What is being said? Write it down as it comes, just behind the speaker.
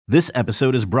This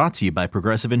episode is brought to you by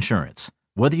Progressive Insurance.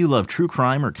 Whether you love true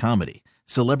crime or comedy,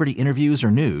 celebrity interviews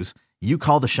or news, you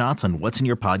call the shots on what's in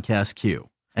your podcast queue.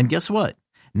 And guess what?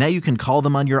 Now you can call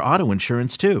them on your auto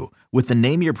insurance too with the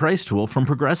Name Your Price tool from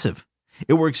Progressive.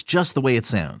 It works just the way it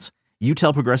sounds. You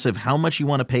tell Progressive how much you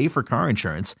want to pay for car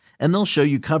insurance, and they'll show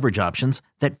you coverage options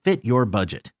that fit your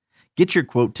budget. Get your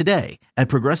quote today at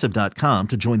Progressive.com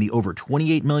to join the over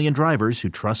 28 million drivers who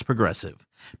trust Progressive.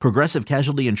 Progressive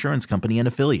Casualty Insurance Company and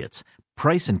Affiliates.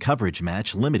 Price and coverage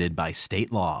match limited by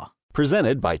state law.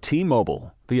 Presented by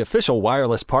T-Mobile, the official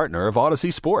wireless partner of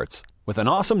Odyssey Sports. With an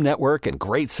awesome network and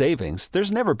great savings,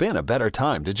 there's never been a better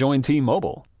time to join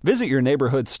T-Mobile. Visit your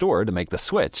neighborhood store to make the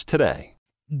switch today.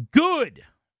 Good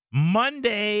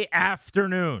Monday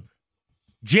afternoon,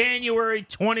 January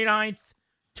 29th,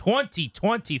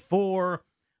 2024.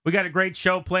 We got a great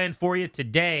show planned for you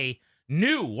today.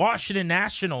 New Washington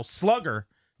Nationals slugger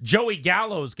Joey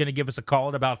Gallo is going to give us a call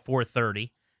at about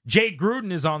 4:30. Jay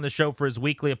Gruden is on the show for his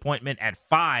weekly appointment at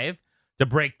 5 to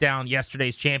break down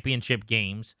yesterday's championship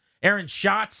games. Aaron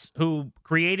Schatz, who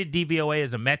created DVOA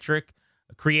as a metric,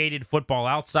 created Football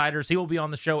Outsiders, he will be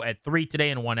on the show at 3 today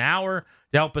in 1 hour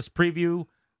to help us preview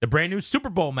the brand new Super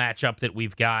Bowl matchup that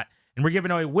we've got. And we're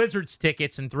giving away Wizards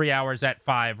tickets in 3 hours at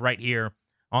 5 right here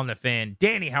on The Fan.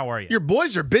 Danny, how are you? Your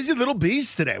boys are busy little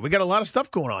bees today. We got a lot of stuff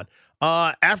going on.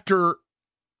 After,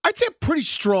 I'd say, a pretty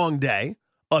strong day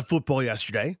of football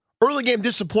yesterday. Early game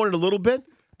disappointed a little bit,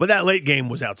 but that late game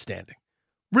was outstanding.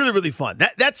 Really, really fun.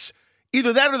 That's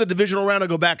either that or the divisional round. I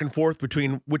go back and forth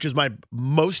between which is my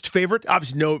most favorite.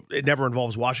 Obviously, no, it never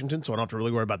involves Washington, so I don't have to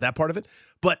really worry about that part of it.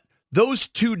 But those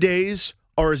 2 days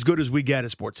are as good as we get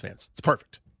as sports fans. It's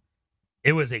perfect.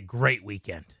 It was a great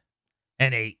weekend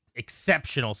and a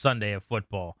exceptional Sunday of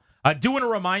football. I do want to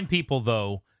remind people,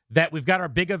 though, that we've got our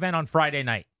big event on Friday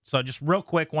night. So just real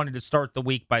quick, wanted to start the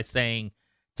week by saying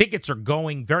tickets are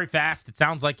going very fast. It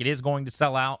sounds like it is going to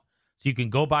sell out. So you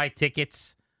can go buy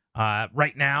tickets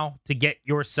right now to get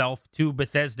yourself to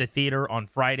Bethesda Theater on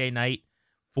Friday night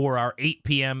for our 8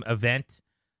 p.m. event.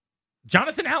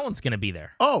 Jonathan Allen's going to be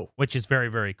there. Oh. Which is very,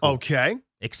 very cool. Okay.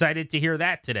 Excited to hear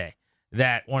that today.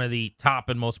 That one of the top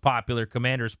and most popular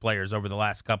Commanders players over the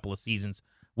last couple of seasons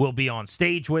will be on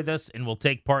stage with us and will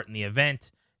take part in the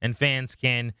event, and fans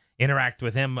can interact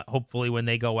with him, hopefully, when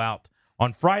they go out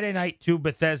on Friday night to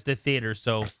Bethesda Theater.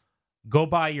 So go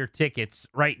buy your tickets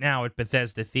right now at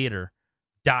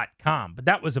BethesdaTheater.com. But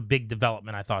that was a big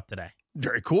development, I thought, today.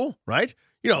 Very cool, right?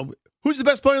 You know, who's the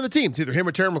best player on the team? It's either him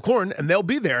or Terry McLaurin, and they'll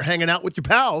be there hanging out with your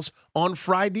pals on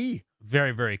Friday.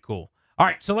 Very, very cool. All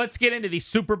right, so let's get into the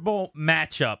Super Bowl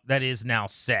matchup that is now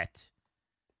set.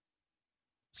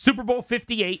 Super Bowl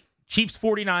 58, Chiefs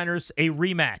 49ers, a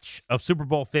rematch of Super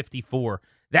Bowl 54.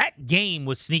 That game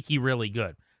was sneaky really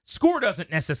good. Score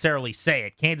doesn't necessarily say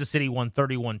it. Kansas City won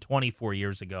 31-20 4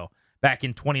 years ago, back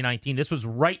in 2019. This was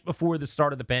right before the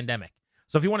start of the pandemic.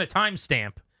 So if you want a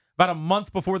timestamp, about a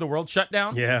month before the world shut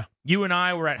down, yeah, you and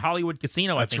I were at Hollywood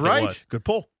Casino, That's I think right. it was. Good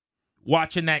pull.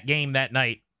 Watching that game that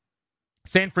night.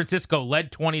 San Francisco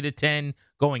led 20-10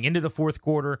 going into the fourth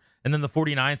quarter, and then the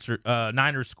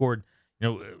 49ers scored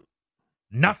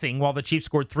nothing while the Chiefs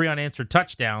scored 3 unanswered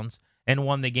touchdowns and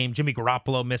won the game. Jimmy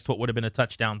Garoppolo missed what would have been a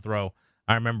touchdown throw.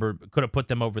 I remember could have put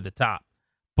them over the top.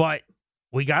 But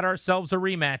we got ourselves a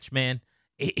rematch, man.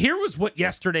 Here was what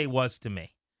yesterday was to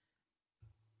me.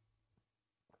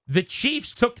 The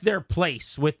Chiefs took their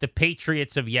place with the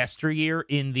Patriots of yesteryear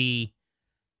in the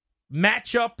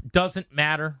matchup doesn't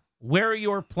matter. Where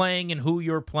you're playing and who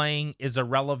you're playing is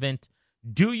irrelevant.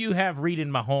 Do you have Reed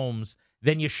and Mahomes?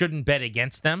 Then you shouldn't bet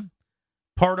against them.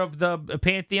 Part of the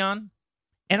pantheon.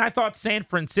 And I thought San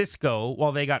Francisco,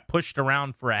 while they got pushed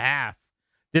around for a half,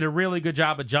 did a really good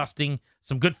job adjusting.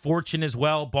 Some good fortune as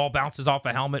well. Ball bounces off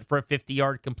a helmet for a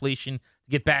 50-yard completion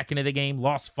to get back into the game.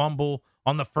 Lost fumble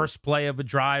on the first play of a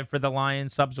drive for the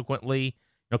Lions subsequently.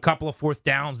 A couple of fourth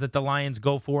downs that the Lions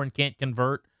go for and can't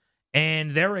convert.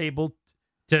 And they're able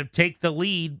to take the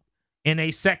lead in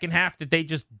a second half that they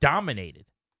just dominated,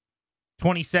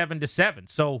 27-7.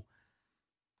 So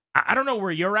I don't know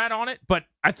where you're at on it, but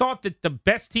I thought that the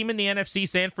best team in the NFC,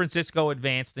 San Francisco,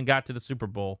 advanced and got to the Super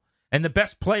Bowl. And the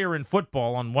best player in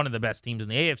football on one of the best teams in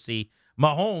the AFC,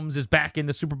 Mahomes, is back in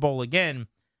the Super Bowl again.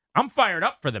 I'm fired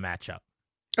up for the matchup.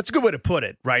 That's a good way to put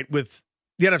it, right? With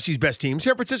the NFC's best team.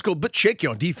 San Francisco, a bit shaky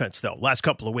on defense, though, last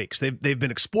couple of weeks. They've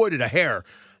been exploited a hair,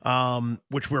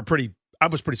 which I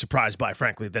was pretty surprised by,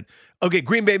 frankly, that, okay,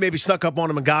 Green Bay maybe snuck up on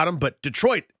them and got them, but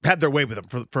Detroit had their way with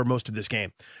them for most of this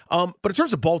game. But in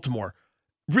terms of Baltimore,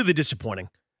 really disappointing.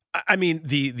 I mean,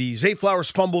 the Zay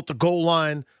Flowers fumble at the goal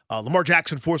line, Lamar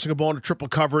Jackson forcing a ball into triple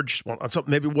coverage on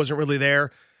something maybe wasn't really there.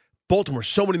 Baltimore,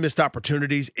 so many missed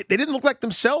opportunities. They didn't look like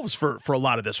themselves for a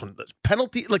lot of this one.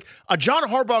 Penalty, like a John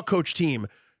Harbaugh coach team,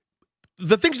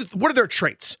 what are their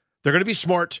traits? They're going to be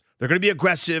smart. They're going to be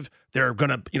aggressive. They're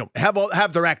going to,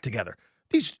 have their act together.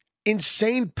 These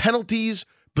insane penalties,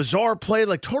 bizarre play,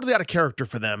 like totally out of character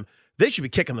for them. They should be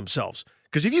kicking themselves.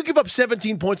 Because if you give up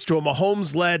 17 points to a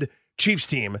Mahomes-led Chiefs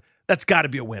team, that's got to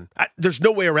be a win. There's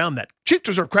no way around that. Chiefs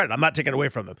deserve credit. I'm not taking it away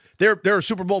from them. They're a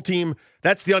Super Bowl team.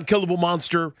 That's the unkillable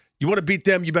monster. You want to beat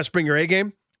them, you best bring your A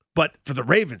game. But for the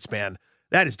Ravens, man,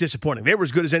 that is disappointing. They were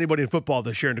as good as anybody in football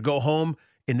this year, and to go home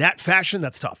in that fashion,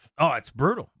 that's tough. Oh, it's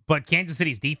brutal. But Kansas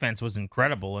City's defense was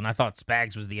incredible, and I thought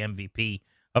Spags was the MVP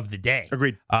of the day.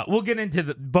 Agreed. We'll get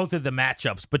into both of the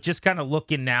matchups, but just kind of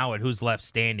looking now at who's left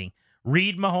standing.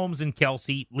 Reed, Mahomes, and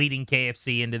Kelsey leading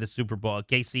KC into the Super Bowl.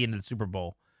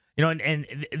 And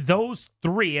those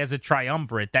three as a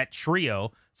triumvirate, that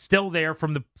trio, still there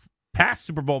from the past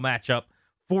Super Bowl matchup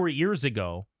 4 years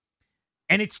ago.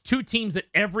 And it's two teams that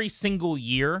every single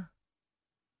year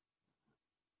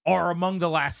are among the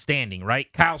last standing,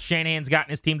 right? Kyle Shanahan's gotten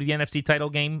his team to the NFC title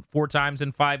game 4 times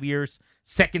in 5 years.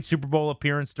 Second Super Bowl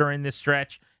appearance during this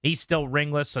stretch. He's still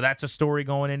ringless, so that's a story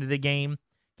going into the game.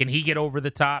 Can he get over the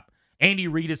top? Andy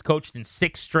Reid has coached in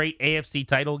 6 straight AFC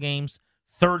title games.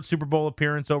 3rd Super Bowl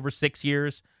appearance over 6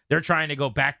 years. They're trying to go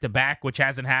back-to-back, which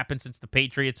hasn't happened since the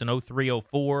Patriots in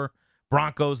 03-04.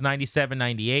 Broncos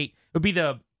 97-98. It would be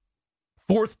the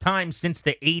 4th time since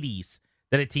the 80s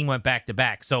that a team went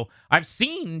back-to-back. So I've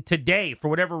seen today, for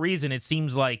whatever reason, it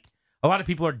seems like a lot of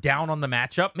people are down on the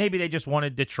matchup. Maybe they just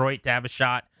wanted Detroit to have a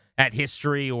shot at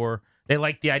history, or they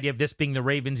like the idea of this being the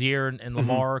Ravens' year and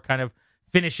Lamar kind of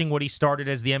finishing what he started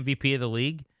as the MVP of the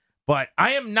league. But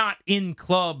I am not in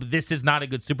club, this is not a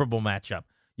good Super Bowl matchup.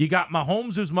 You got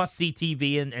Mahomes, who's must-see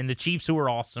TV, and the Chiefs, who are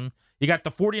awesome. You got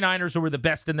the 49ers, who were the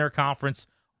best in their conference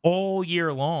all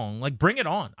year long. Like, bring it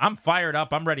on. I'm fired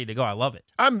up. I'm ready to go. I love it.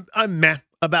 I'm meh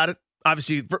about it.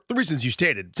 Obviously, for the reasons you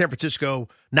stated, San Francisco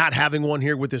not having one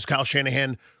here with this Kyle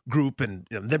Shanahan group and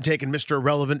them taking Mr.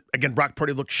 Irrelevant. Again, Brock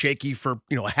Purdy looked shaky for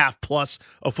a half plus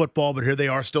of football, but here they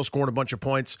are still scoring a bunch of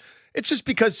points. It's just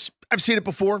because I've seen it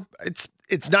before.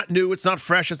 It's not new. It's not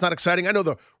fresh. It's not exciting. I know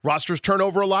the rosters turn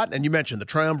over a lot, and you mentioned the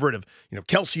triumvirate of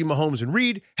Kelsey, Mahomes, and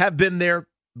Reed have been there,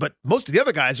 but most of the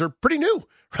other guys are pretty new,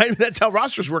 right? I mean, that's how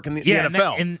rosters work in the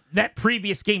NFL. In that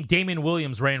previous game, Damian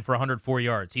Williams ran for 104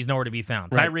 yards. He's nowhere to be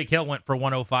found. Right. Tyreek Hill went for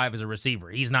 105 as a receiver.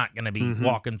 He's not going to be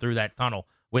walking through that tunnel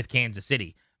with Kansas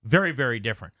City. Very, very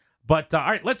different. But, all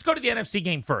right, let's go to the NFC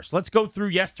game first. Let's go through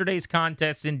yesterday's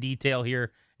contests in detail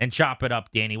here and chop it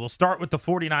up, Danny. We'll start with the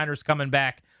 49ers coming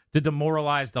back to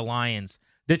demoralize the Lions.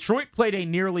 Detroit played a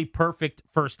nearly perfect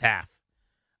first half.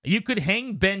 You could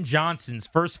hang Ben Johnson's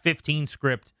first 15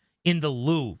 script in the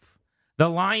Louvre. The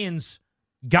Lions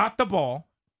got the ball,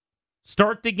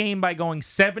 start the game by going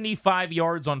 75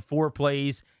 yards on 4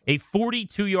 plays, a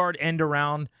 42-yard end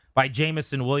around by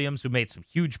Jamison Williams, who made some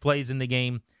huge plays in the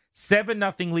game.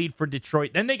 7-0 lead for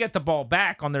Detroit. Then they get the ball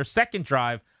back on their second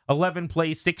drive, 11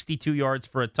 plays, 62 yards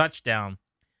for a touchdown.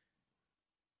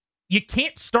 You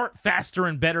can't start faster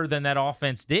and better than that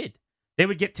offense did. They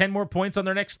would get 10 more points on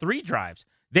their next 3 drives.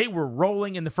 They were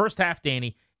rolling in the first half,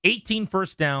 Danny. 18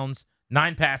 first downs,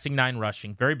 9 passing, 9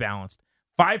 rushing. Very balanced.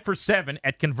 5 for 7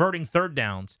 at converting third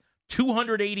downs.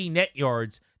 280 net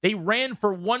yards. They ran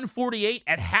for 148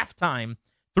 at halftime,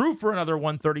 threw for another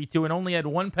 132, and only had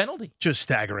 1 penalty. Just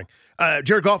staggering.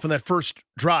 Jared Goff on that first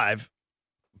drive,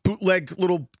 bootleg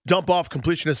little dump-off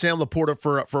completion of Sam Laporta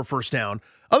for a first down.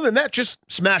 Other than that, just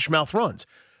smash-mouth runs.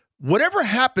 Whatever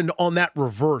happened on that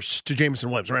reverse to Jamison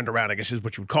Williams, or end around, I guess is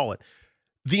what you would call it,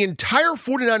 the entire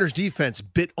 49ers defense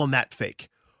bit on that fake.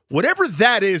 Whatever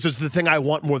that is the thing I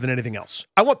want more than anything else.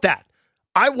 I want that.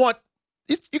 I want,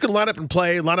 you can line up and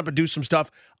play, line up and do some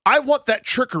stuff. I want that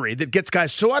trickery that gets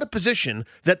guys so out of position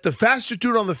that the fastest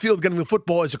dude on the field getting the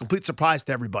football is a complete surprise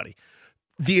to everybody.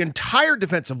 The entire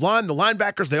defensive line, the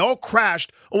linebackers, they all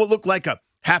crashed on what looked like a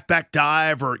halfback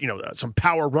dive or, some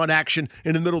power run action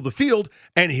in the middle of the field.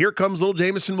 And here comes little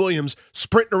Jamison Williams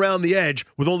sprinting around the edge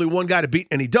with only one guy to beat,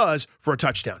 and he does for a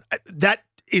touchdown. That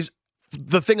is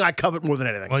the thing I covet more than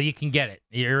anything. Well, you can get it.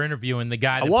 You're interviewing the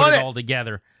guy that put it all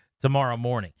together tomorrow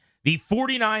morning. The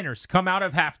 49ers come out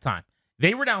of halftime.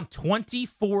 They were down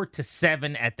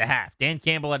 24-7 at the half. Dan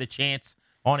Campbell had a chance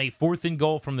on a 4th and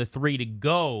goal from the 3 to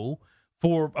go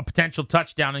for a potential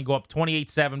touchdown and go up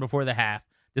 28-7 before the half.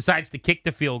 Decides to kick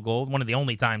the field goal, one of the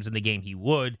only times in the game he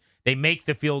would. They make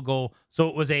the field goal. So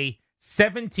it was a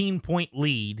 17-point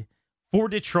lead for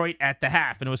Detroit at the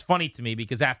half. And it was funny to me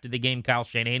because after the game, Kyle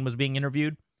Shanahan was being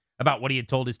interviewed about what he had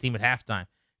told his team at halftime.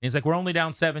 he's like, we're only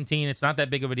down 17. It's not that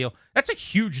big of a deal. That's a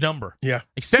huge number. Yeah.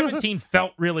 Like 17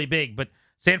 felt really big, but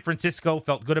San Francisco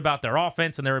felt good about their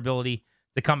offense and their ability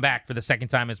to come back for the second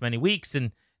time as many weeks,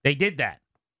 and they did that.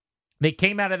 They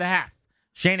came out of the half.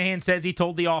 Shanahan says he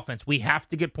told the offense, we have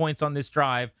to get points on this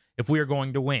drive if we are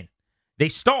going to win. They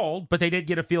stalled, but they did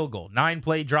get a field goal.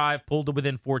 9-play drive, pulled to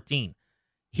within 14.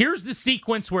 Here's the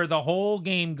sequence where the whole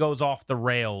game goes off the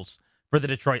rails for the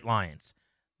Detroit Lions.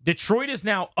 Detroit is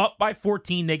now up by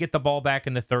 14. They get the ball back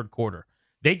in the third quarter.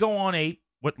 They go on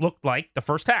what looked like the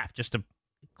first half, just a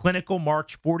clinical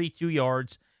march, 42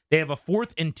 yards. They have a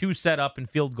 4th and 2 set up in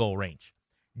field goal range.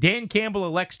 Dan Campbell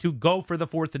elects to go for the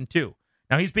 4th and 2.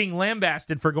 Now, he's being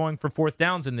lambasted for going for 4th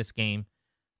downs in this game.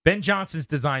 Ben Johnson's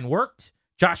design worked.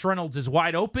 Josh Reynolds is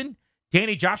wide open.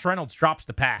 Josh Reynolds drops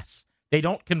the pass. They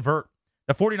don't convert.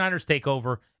 The 49ers take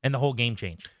over, and the whole game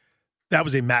changed. That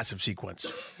was a massive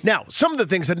sequence. Now, some of the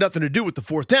things had nothing to do with the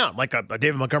 4th down, like a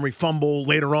David Montgomery fumble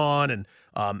later on, and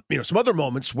some other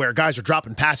moments where guys are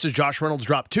dropping passes. Josh Reynolds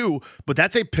dropped 2, but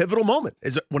that's a pivotal moment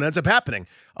is when it ends up happening.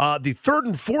 The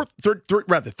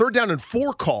third down and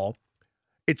 4 call,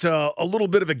 it's a little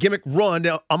bit of a gimmick run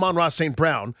to Amon-Ra St.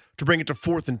 Brown to bring it to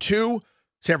 4th and 2.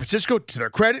 San Francisco, to their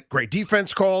credit, great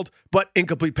defense called, but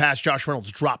incomplete pass. Josh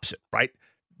Reynolds drops it, right?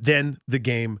 Then the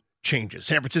game changes.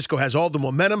 San Francisco has all the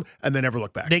momentum, and they never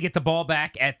look back. They get the ball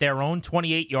back at their own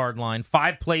 28-yard line.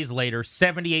 5 plays later,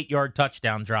 78-yard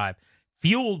touchdown drive,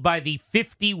 fueled by the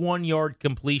 51-yard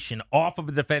completion off of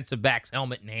a defensive back's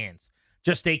helmet and hands.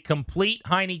 Just a complete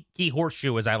Heineke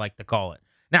horseshoe, as I like to call it.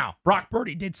 Now, Brock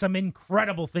Purdy did some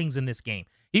incredible things in this game.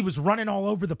 He was running all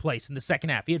over the place in the second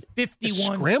half. He had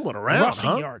 51 scrambling around,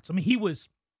 rushing yards. I mean, he was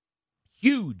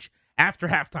huge after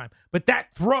halftime. But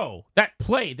that throw, that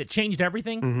play that changed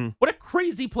everything, what a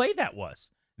crazy play that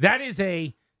was. That is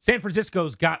a San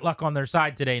Francisco's got luck on their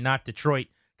side today, not Detroit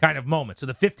kind of moment. So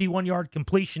the 51-yard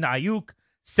completion to Ayuk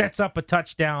sets up a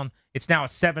touchdown. It's now a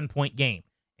 7-point game.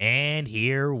 And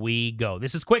here we go.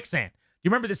 This is quicksand. Do you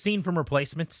remember the scene from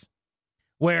Replacements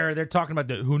where they're talking about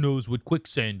who knows what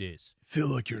quicksand is? Feel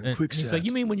like you're in quicksand. He's like,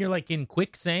 you mean when you're like in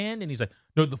quicksand? And he's like,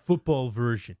 no, the football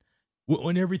version.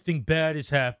 When everything bad is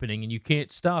happening and you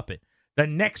can't stop it. The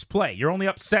next play, you're only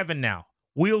up 7 now.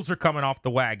 Wheels are coming off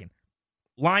the wagon.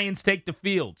 Lions take the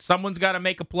field. Someone's got to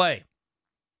make a play.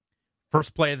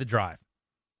 First play of the drive.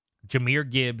 Jahmyr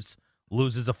Gibbs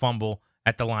loses a fumble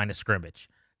at the line of scrimmage.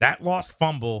 That lost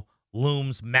fumble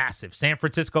looms massive. San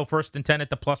Francisco 1st and 10 at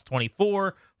the plus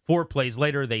 24. 4 plays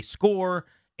later, they score,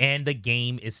 and the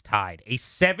game is tied. A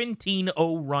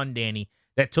 17-0 run, Danny,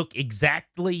 that took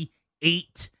exactly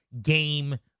 8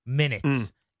 game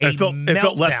minutes. It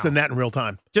felt less than that in real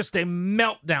time. Just a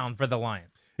meltdown for the Lions.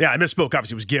 Yeah, I misspoke.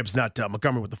 Obviously, it was Gibbs, not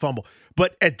Montgomery with the fumble.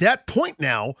 But at that point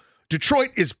now,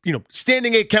 Detroit is,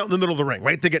 standing 8 count in the middle of the ring,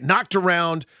 right? They get knocked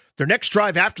around. Their next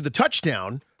drive after the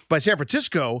touchdown by San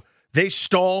Francisco, they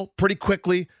stall pretty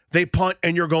quickly. They punt,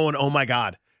 and you're going, oh, my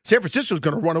God. San Francisco's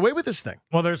going to run away with this thing.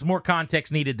 Well, there's more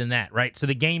context needed than that, right? So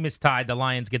the game is tied. The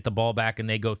Lions get the ball back, and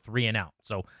they go 3 and out.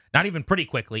 So not even pretty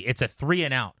quickly. It's a 3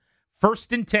 and out.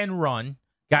 1st and 10 run,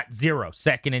 got 0.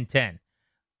 2nd and 10.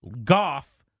 Goff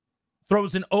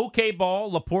throws an okay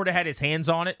ball. Laporta had his hands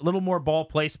on it. A little more ball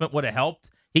placement would have helped.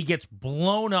 He gets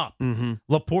blown up.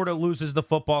 Laporta loses the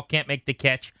football, can't make the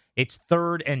catch. It's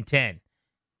 3rd and 10.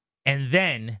 And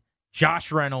then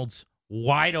Josh Reynolds,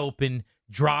 wide open,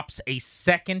 drops a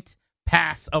second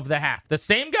pass of the half. The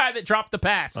same guy that dropped the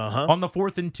pass on the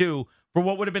 4th and 2 for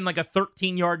what would have been like a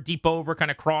 13-yard deep over kind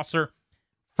of crosser.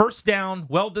 First down,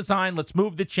 well-designed. Let's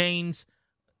move the chains,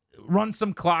 run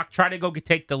some clock, try to go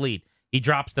take the lead. He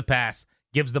drops the pass,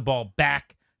 gives the ball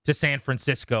back to San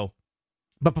Francisco.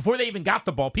 But before they even got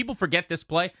the ball, people forget this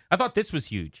play. I thought this was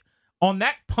huge. On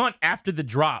that punt after the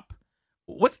drop,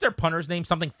 what's their punter's name?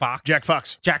 Something Fox? Jack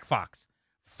Fox.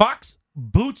 Fox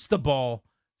boots the ball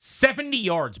 70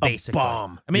 yards, basically. A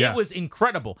bomb. I mean, It was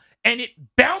incredible. And it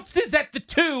bounces at the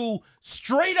 2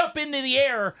 straight up into the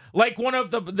air like one of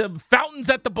the fountains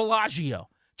at the Bellagio,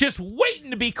 just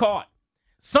waiting to be caught.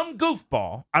 Some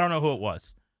goofball, I don't know who it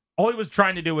was, all he was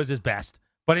trying to do was his best.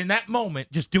 But in that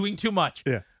moment, just doing too much,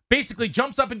 basically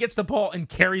jumps up and gets the ball and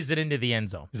carries it into the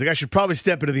end zone. He's like, I should probably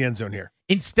step into the end zone here.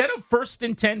 Instead of 1st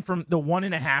and 10 from the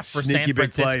 1.5 for Sneaky San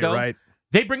Francisco, big play, right?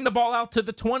 They bring the ball out to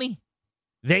the 20.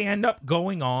 They end up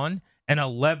going on an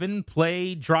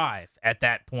 11-play drive at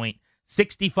that point.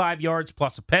 65 yards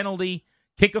plus a penalty.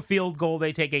 Kick a field goal.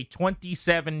 They take a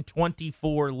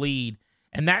 27-24 lead.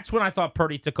 And that's when I thought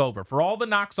Purdy took over. For all the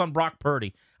knocks on Brock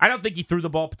Purdy, I don't think he threw the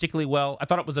ball particularly well. I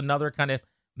thought it was another kind of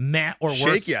meh or worse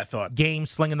shaky, I thought. Game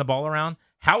slinging the ball around.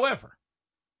 However,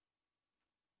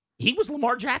 he was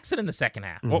Lamar Jackson in the second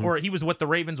half, or he was what the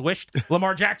Ravens wished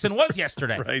Lamar Jackson was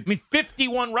yesterday. Right. I mean,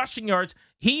 51 rushing yards.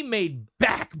 He made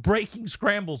back-breaking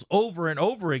scrambles over and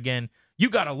over again. You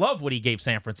got to love what he gave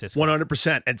San Francisco.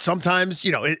 100%. And sometimes,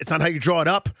 it's not how you draw it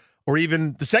up, or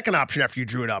even the second option after you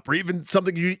drew it up, or even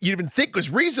something you even think was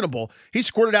reasonable. He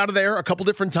squirted out of there a couple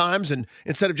different times, and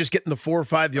instead of just getting the 4 or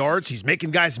 5 yards, he's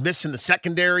making guys miss in the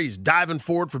secondary. He's diving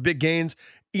forward for big gains.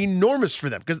 Enormous for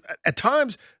them, because at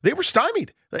times they were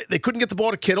stymied. They couldn't get the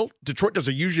ball to Kittle. Detroit does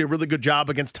usually a really good job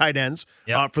against tight ends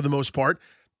for the most part.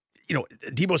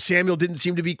 Deebo Samuel didn't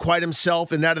seem to be quite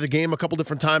himself and out of the game a couple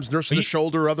different times, nursing the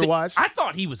shoulder or otherwise. I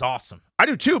thought he was awesome. I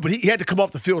do too, but he had to come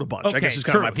off the field a bunch. Okay, I guess is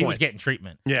kind of my point. He was getting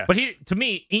treatment. Yeah. But to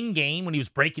me, in game, when he was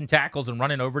breaking tackles and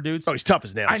running over dudes, he's tough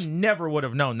as nails. I never would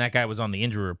have known that guy was on the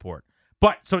injury report.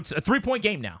 But so it's a 3-point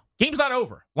game now. Game's not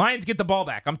over. Lions get the ball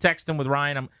back. I'm texting with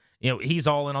Ryan. He's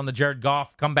all in on the Jared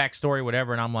Goff comeback story,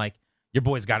 whatever, and I'm like, your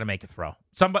boy's got to make a throw.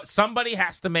 Somebody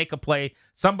has to make a play.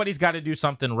 Somebody's got to do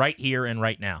something right here and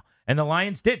right now. And the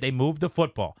Lions did. They moved the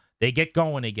football. They get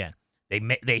going again.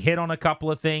 They hit on a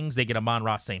couple of things. They get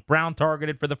Amon-Ra St. Brown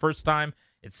targeted for the first time.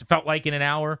 It felt like in an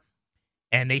hour,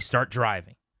 and they start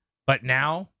driving. But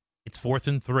now it's 4th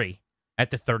and 3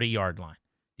 at the 30-yard line.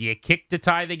 Do you kick to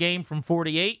tie the game from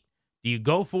 48? Do you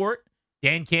go for it?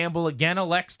 Dan Campbell again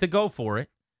elects to go for it.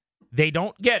 They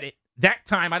don't get it. That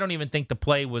time, I don't even think the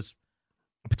play was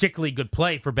a particularly good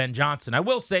play for Ben Johnson. I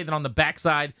will say that on the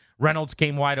backside, Reynolds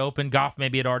came wide open. Goff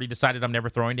maybe had already decided I'm never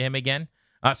throwing to him again.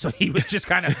 So he was just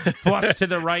kind of flushed to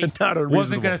the right.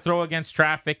 Wasn't going to throw against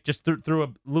traffic. Just threw a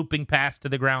looping pass to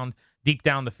the ground deep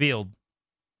down the field.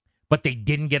 But they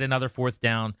didn't get another 4th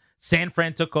down. San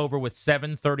Fran took over with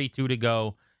 7:32 to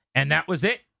go. And that was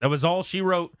it. That was all she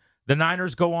wrote. The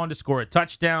Niners go on to score a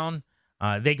touchdown.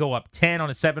 They go up 10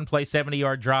 on a 7-play,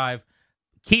 70-yard drive.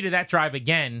 Key to that drive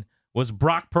again was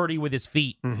Brock Purdy with his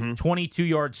feet.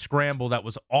 22-yard scramble that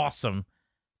was awesome.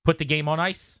 Put the game on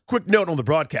ice. Quick note on the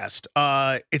broadcast.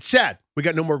 It's sad we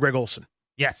got no more Greg Olsen.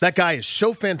 Yes. That guy is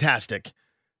so fantastic.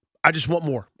 I just want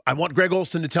more. I want Greg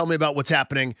Olsen to tell me about what's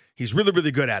happening. He's really,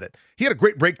 really good at it. He had a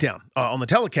great breakdown on the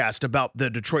telecast about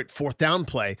the Detroit 4th down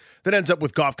play that ends up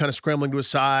with Goff kind of scrambling to his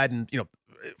side and,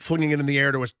 flinging it in the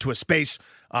air to a space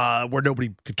where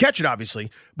nobody could catch it,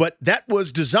 obviously. But that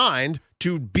was designed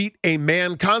to beat a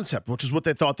man concept, which is what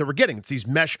they thought they were getting. It's these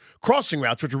mesh crossing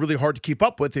routes, which are really hard to keep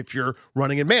up with if you're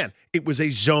running in man. It was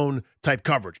a zone-type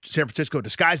coverage. San Francisco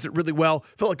disguised it really well.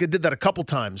 Felt like they did that a couple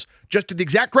times, just at the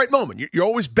exact right moment. You're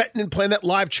always betting and playing that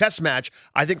live chess match.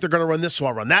 I think they're going to run this, so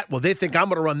I'll run that. Well, they think I'm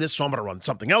going to run this, so I'm going to run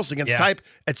something else against type,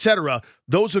 etc.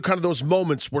 Those are kind of those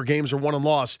moments where games are won and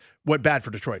lost. Went bad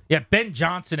for Detroit. Yeah, Ben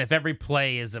Johnson, if every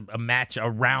play is a match, a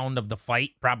round of the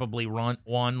fight, probably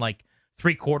won like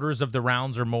 3/4 of the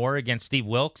rounds or more against Steve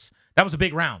Wilkes. That was a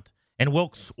big round, and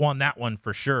Wilkes won that one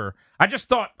for sure. I just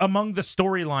thought among the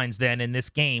storylines then in this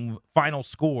game, final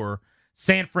score,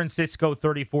 San Francisco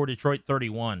 34, Detroit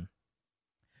 31.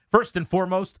 First and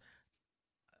foremost,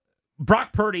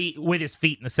 Brock Purdy with his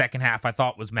feet in the second half I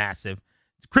thought was massive.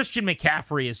 Christian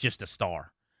McCaffrey is just a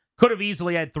star. Could have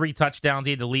easily had 3 touchdowns.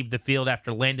 He had to leave the field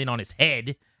after landing on his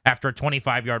head after a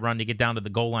 25-yard run to get down to the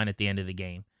goal line at the end of the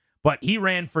game. But he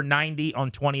ran for 90 on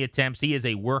 20 attempts. He is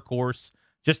a workhorse,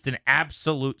 just an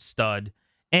absolute stud.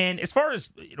 And as far as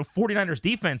 49ers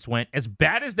defense went, as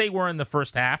bad as they were in the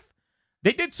first half,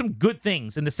 they did some good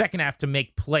things in the second half to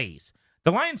make plays.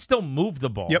 The Lions still moved the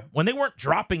ball. Yep. When they weren't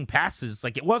dropping passes,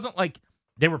 like it wasn't like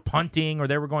they were punting or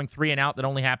they were going 3 and out that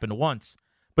only happened once.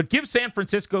 But give San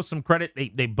Francisco some credit.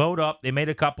 They bowed up. They made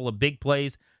a couple of big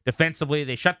plays defensively.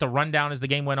 They shut the run down as the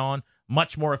game went on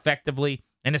much more effectively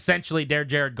and essentially dared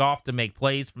Jared Goff to make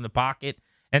plays from the pocket.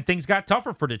 And things got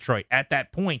tougher for Detroit at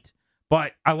that point.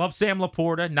 But I love Sam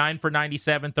Laporta, 9 for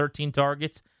 97, 13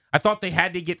 targets. I thought they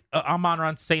had to get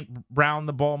Amon-Ra St. Brown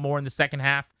the ball more in the second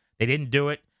half. They didn't do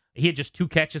it. He had just 2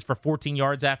 catches for 14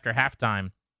 yards after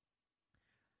halftime.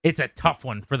 It's a tough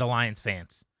one for the Lions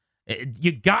fans.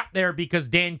 You got there because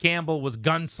Dan Campbell was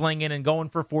gunslinging and going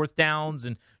for 4th downs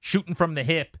and shooting from the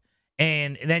hip.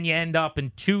 And then you end up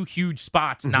in 2 huge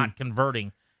spots not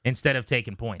converting instead of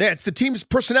taking points. Yeah, it's the team's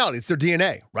personality. It's their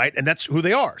DNA, right? And that's who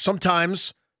they are.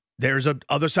 Sometimes there's a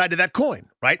other side to that coin,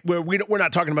 right? Where we're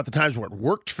not talking about the times where it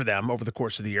worked for them over the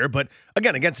course of the year. But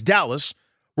again, against Dallas,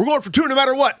 we're going for 2 no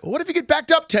matter what. What if you get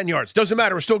backed up 10 yards? Doesn't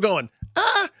matter. We're still going.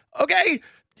 Okay.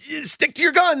 Stick to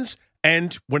your guns.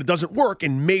 And when it doesn't work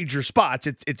in major spots,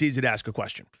 it's easy to ask a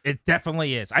question. It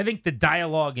definitely is. I think the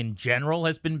dialogue in general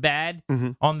has been bad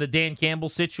on the Dan Campbell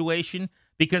situation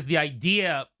because the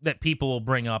idea that people will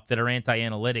bring up that are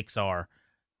anti-analytics are,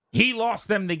 He lost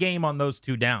them the game on those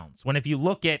 2 downs. When if you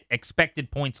look at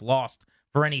expected points lost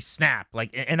for any snap,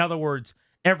 like in other words,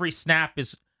 every snap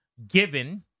is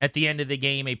given at the end of the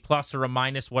game a plus or a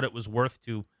minus what it was worth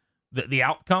to the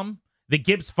outcome. The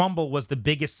Gibbs fumble was the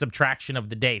biggest subtraction of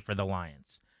the day for the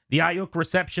Lions. The Ayuk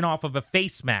reception off of a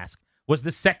face mask was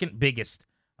the second biggest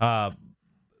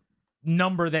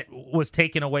number that was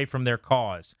taken away from their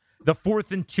cause. The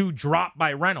 4th and 2 drop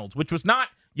by Reynolds, which was not,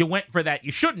 you went for that,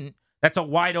 you shouldn't. That's a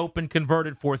wide open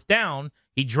converted 4th down.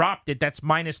 He dropped it. That's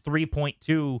minus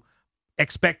 3.2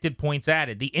 expected points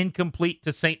added. The incomplete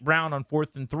to St. Brown on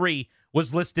 4th and 3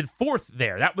 was listed 4th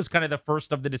there. That was kind of the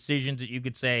first of the decisions that you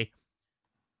could say,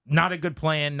 not a good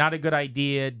plan, not a good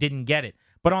idea, didn't get it.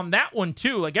 But on that one,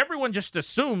 too, like everyone just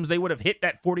assumes they would have hit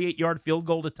that 48-yard field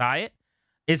goal to tie it.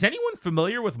 Is anyone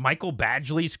familiar with Michael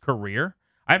Badgley's career?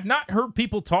 I've not heard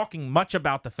people talking much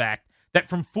about the fact that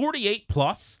from 48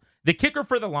 plus, the kicker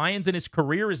for the Lions in his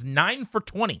career is 9 for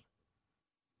 20.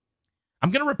 I'm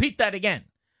going to repeat that again.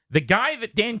 The guy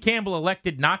that Dan Campbell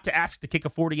elected not to ask to kick a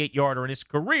 48-yarder in his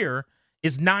career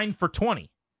is 9 for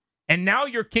 20. And now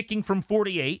you're kicking from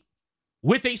 48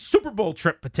 with a Super Bowl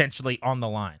trip potentially on the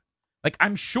line. Like,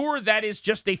 I'm sure that is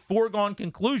just a foregone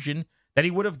conclusion that he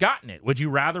would have gotten it. Would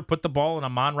you rather put the ball in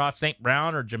Amon-Ra St.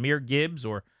 Brown or Jahmyr Gibbs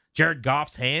or Jared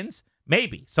Goff's hands?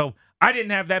 Maybe. So I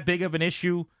didn't have that big of an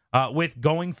issue with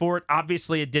going for it.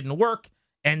 Obviously, it didn't work.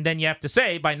 And then you have to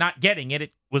say, by not getting it,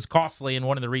 it was costly and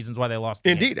one of the reasons why they lost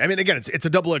the Indeed. game. I mean, again, it's a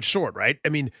double-edged sword, right? I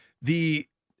mean,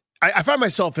 I find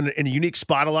myself in a unique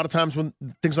spot a lot of times when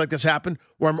things like this happen,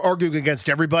 where I'm arguing against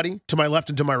everybody to my left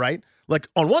and to my right. Like,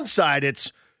 on one side,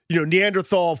 it's,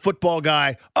 Neanderthal football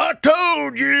guy. I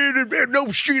told you that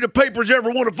no sheet of papers ever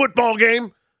won a football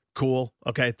game. Cool.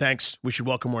 Okay, thanks. We should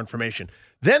welcome more information.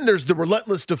 Then there's the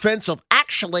relentless defense of,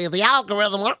 actually, the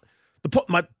algorithm.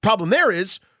 My problem there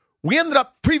is we ended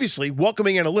up previously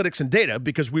welcoming analytics and data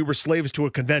because we were slaves to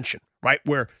a convention, right?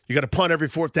 Where you got to punt every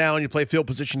 4th down, you play a field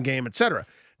position game, et cetera.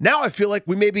 Now I feel like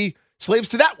we may be slaves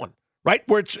to that one, right?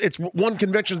 Where it's one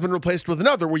convention has been replaced with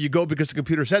another where you go because the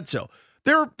computer said so.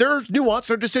 There's nuance,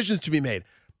 there are decisions to be made.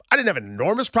 I didn't have an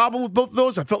enormous problem with both of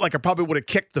those. I felt like I probably would have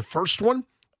kicked the first one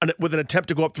with an attempt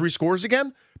to go up 3 scores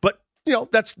again. But,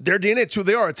 that's their DNA. It's who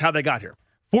they are. It's how they got here.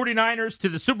 49ers to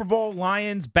the Super Bowl,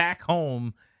 Lions back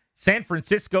home. San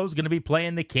Francisco's going to be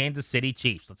playing the Kansas City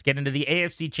Chiefs. Let's get into the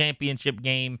AFC Championship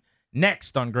game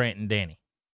next on Grant and Danny.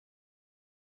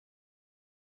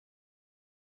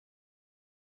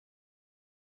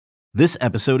 This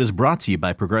episode is brought to you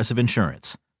by Progressive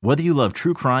Insurance. Whether you love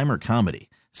true crime or comedy,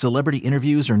 celebrity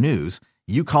interviews or news,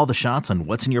 you call the shots on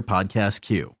what's in your podcast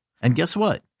queue. And guess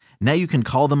what? Now you can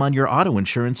call them on your auto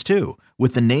insurance too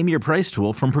with the Name Your Price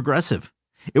tool from Progressive.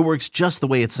 It works just the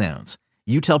way it sounds.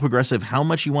 You tell Progressive how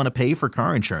much you want to pay for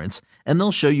car insurance, and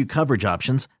they'll show you coverage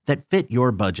options that fit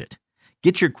your budget.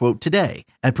 Get your quote today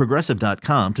at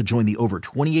Progressive.com to join the over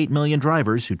 28 million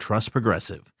drivers who trust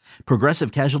Progressive.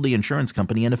 Progressive Casualty Insurance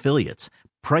Company and Affiliates.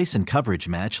 Price and coverage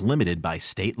match limited by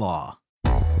state law.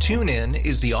 TuneIn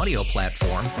is the audio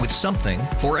platform with something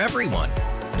for everyone.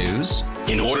 News.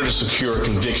 In order to secure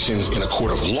convictions in a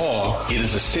court of law, it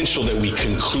is essential that we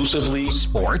conclusively.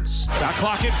 Sports. Shot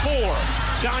clock at 4.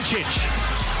 Doncic.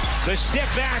 The step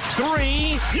back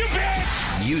 3. You bet.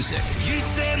 Music. You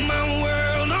set my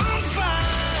world on fire.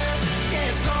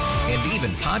 Yes, and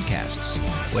even podcasts.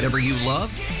 Whatever you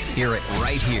love, hear it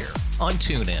right here on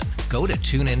TuneIn. Go to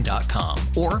TuneIn.com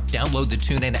or download the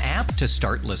TuneIn app to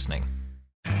start listening.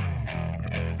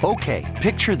 Okay,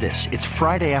 picture this. It's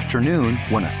Friday afternoon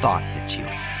when a thought hits you.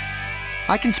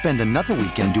 I can spend another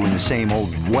weekend doing the same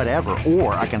old whatever,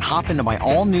 or I can hop into my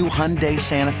all-new Hyundai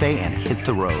Santa Fe and hit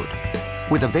the road.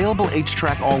 With available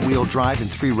H-Track all-wheel drive and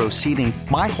 3-row seating,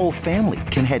 my whole family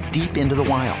can head deep into the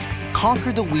wild.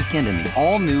 Conquer the weekend in the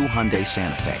all-new Hyundai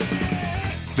Santa Fe.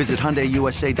 Visit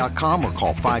HyundaiUSA.com or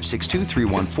call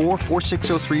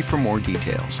 562-314-4603 for more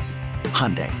details.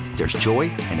 Hyundai, there's joy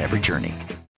in every journey.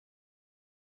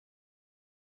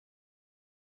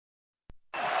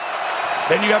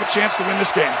 Then you have a chance to win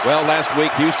this game. Well, last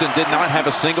week, Houston did not have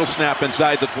a single snap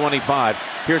inside the 25.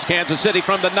 Here's Kansas City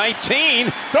from the 19,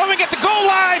 throwing at the goal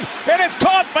line, and it's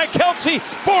caught by Kelce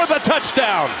for the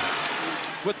touchdown.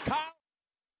 With Kyle.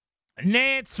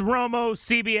 Nance Romo,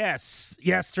 CBS,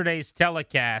 yesterday's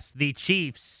telecast. The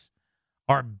Chiefs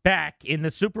are back in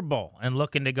the Super Bowl and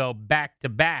looking to go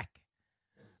back-to-back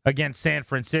against San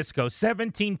Francisco.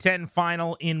 17-10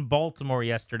 final in Baltimore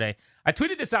yesterday. I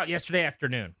tweeted this out yesterday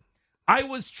afternoon. I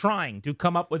was trying to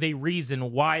come up with a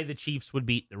reason why the Chiefs would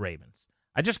beat the Ravens.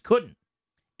 I just couldn't.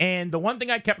 And the one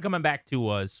thing I kept coming back to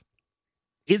was,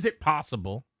 is it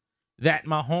possible that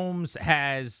Mahomes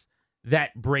has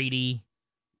that Brady,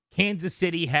 Kansas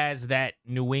City has that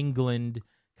New England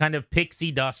kind of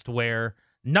pixie dust where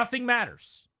nothing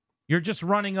matters. You're just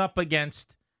running up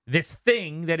against this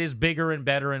thing that is bigger and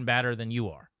better than you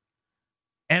are.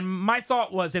 And my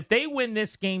thought was, if they win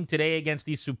this game today against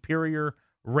these superior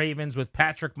Ravens with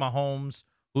Patrick Mahomes,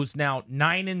 who's now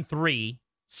 9-3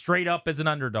 straight up as an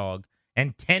underdog,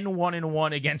 and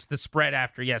 10-1-1 against the spread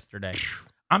after yesterday,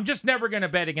 I'm just never going to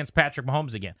bet against Patrick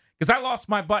Mahomes again. Because I lost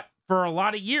my butt for a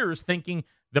lot of years thinking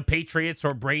the Patriots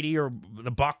or Brady or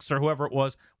the Bucks or whoever it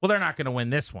was, well, they're not going to win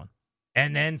this one.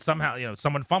 And then somehow,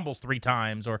 someone fumbles 3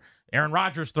 times, or Aaron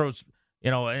Rodgers throws,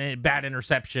 a bad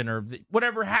interception, or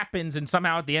whatever happens, and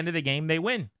somehow at the end of the game, they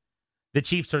win. The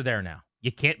Chiefs are there now.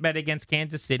 You can't bet against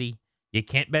Kansas City. You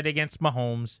can't bet against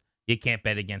Mahomes. You can't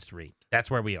bet against Reed.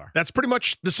 That's where we are. That's pretty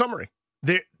much the summary.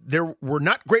 There were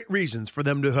not great reasons for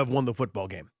them to have won the football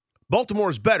game. Baltimore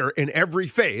is better in every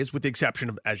phase, with the exception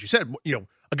of, as you said,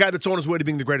 a guy that's on his way to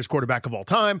being the greatest quarterback of all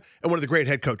time and one of the great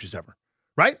head coaches ever.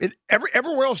 Right?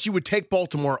 Everywhere else, you would take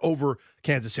Baltimore over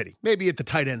Kansas City, maybe at the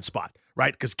tight end spot,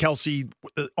 right? Because Kelsey,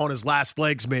 on his last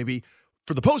legs, maybe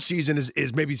for the postseason,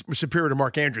 is maybe superior to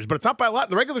Mark Andrews, but it's not by a lot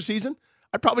in the regular season.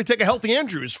 I'd probably take a healthy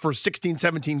Andrews for 16,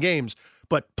 17 games,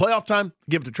 but playoff time,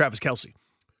 give it to Travis Kelsey.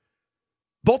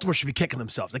 Baltimore should be kicking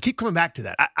themselves. I keep coming back to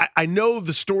that. I know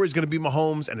the story's going to be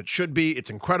Mahomes, and it should be. It's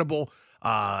incredible.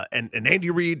 And Andy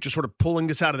Reid just sort of pulling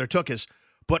this out of their tuchus.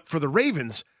 But for the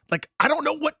Ravens, I don't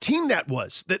know what team that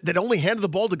was that only handed the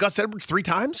ball to Gus Edwards 3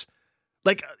 times.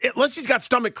 Unless he's got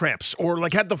stomach cramps or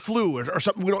had the flu or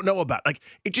something we don't know about.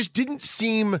 It just didn't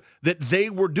seem that they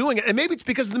were doing it. And maybe it's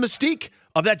because of the mystique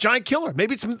of that giant killer.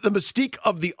 Maybe it's the mystique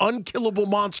of the unkillable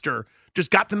monster just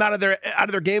got them out of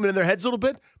their game and in their heads a little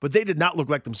bit, but they did not look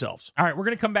like themselves. All right, we're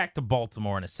going to come back to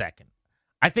Baltimore in a second.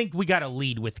 I think we got to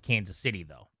lead with Kansas City,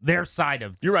 though. Their side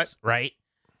of this, you're right?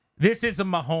 This is a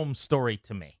Mahomes story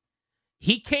to me.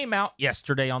 He came out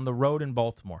yesterday on the road in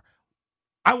Baltimore.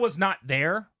 I was not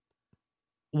there.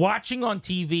 Watching on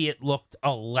TV, it looked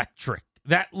electric.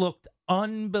 That looked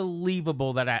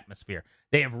unbelievable, that atmosphere.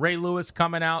 They have Ray Lewis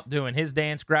coming out, doing his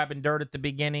dance, grabbing dirt at the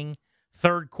beginning.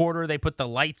 Third quarter, they put the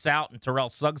lights out, and Terrell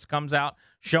Suggs comes out,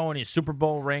 showing his Super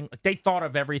Bowl ring. They thought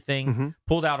of everything,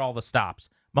 pulled out all the stops.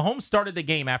 Mahomes started the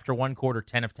game after one quarter,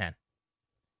 10 of 10.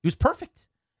 He was perfect.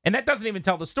 And that doesn't even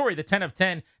tell the story. The 10 of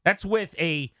 10, that's with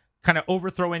a kind of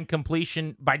overthrow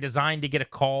incompletion by design to get a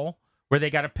call where they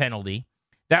got a penalty.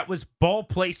 That was ball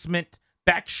placement,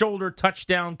 back shoulder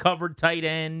touchdown, covered tight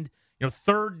end,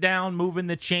 third down, moving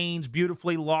the chains,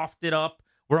 beautifully lofted up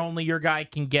where only your guy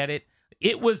can get it.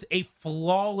 It was a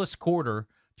flawless quarter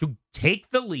to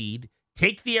take the lead,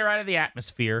 take the air out of the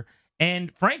atmosphere,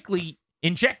 and frankly,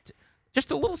 inject just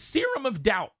a little serum of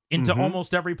doubt into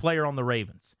almost every player on the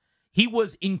Ravens. He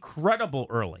was incredible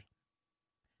early.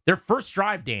 Their first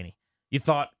drive, Danny, you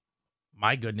thought,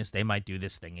 my goodness, they might do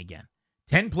this thing again.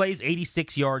 10 plays,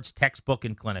 86 yards, textbook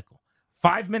and clinical.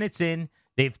 5 minutes in,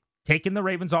 they've taken the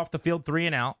Ravens off the field 3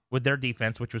 and out with their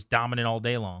defense, which was dominant all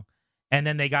day long. And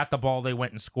then they got the ball, they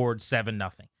went and scored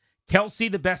 7-0. Kelsey,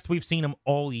 the best we've seen him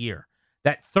all year.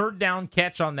 That third down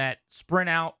catch on that sprint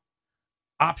out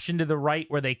option to the right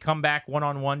where they come back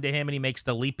one-on-one to him and he makes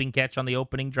the leaping catch on the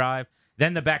opening drive.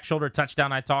 Then the back shoulder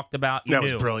touchdown I talked about. That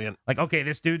was brilliant. Okay,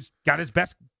 this dude's got his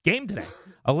best game today.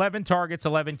 11 targets,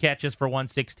 11 catches for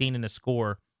 116 and a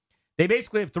score. They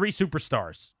basically have 3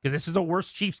 superstars because this is a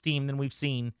worse Chiefs team than we've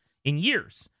seen in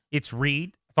years. It's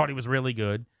Reed. I thought he was really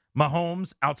good.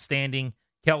 Mahomes, outstanding.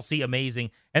 Kelsey, amazing.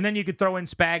 And then you could throw in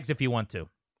Spags if you want to.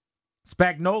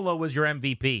 Spagnuolo was your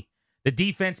MVP. The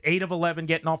defense, 8 of 11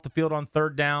 getting off the field on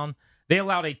third down. They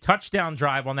allowed a touchdown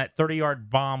drive on that 30-yard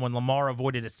bomb when Lamar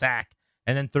avoided a sack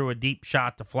and then threw a deep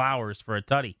shot to Flowers for a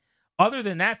tutty. Other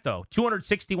than that, though,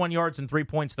 261 yards and 3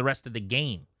 points the rest of the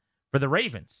game for the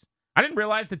Ravens. I didn't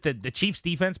realize that the Chiefs'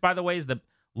 defense, by the way, is the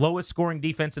lowest scoring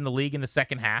defense in the league in the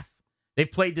second half. They've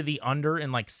played to the under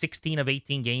in 16 of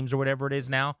 18 games or whatever it is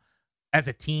now as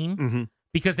a team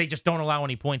because they just don't allow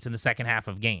any points in the second half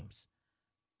of games.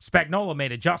 Spagnuolo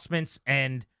made adjustments,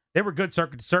 and they were good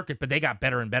circuit to circuit, but they got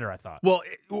better and better, I thought. Well,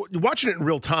 watching it in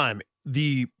real time,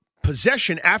 the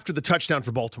possession after the touchdown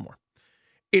for Baltimore,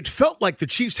 it felt like the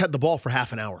Chiefs had the ball for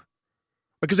half an hour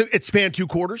because it spanned 2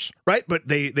 quarters, right? But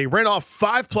they ran off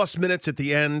 5+ minutes at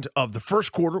the end of the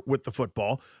first quarter with the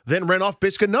football, then ran off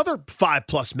basically another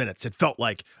 5+ minutes, it felt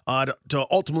like, to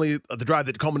ultimately the drive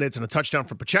that culminates in a touchdown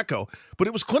for Pacheco. But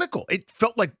it was clinical. It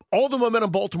felt like all the momentum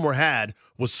Baltimore had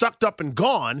was sucked up and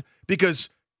gone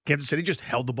because Kansas City just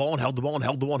held the ball and held the ball and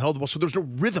held the ball and held the ball. So there's no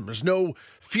rhythm. There's no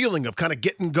feeling of kind of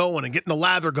getting going and getting the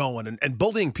lather going and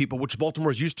bullying people, which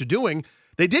Baltimore is used to doing.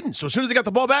 They didn't. So as soon as they got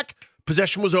the ball back,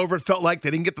 possession was over. It felt like they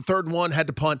didn't get the third and one, had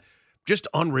to punt. Just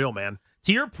unreal, man.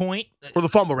 To your point. Or the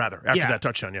fumble, rather, after that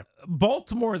touchdown, yeah.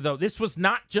 Baltimore, though, this was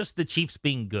not just the Chiefs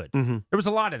being good. Mm-hmm. There was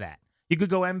a lot of that. You could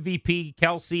go MVP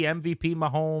Kelsey, MVP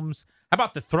Mahomes. How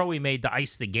about the throw he made to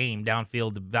ice the game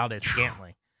downfield to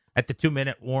Valdez-Scantling at the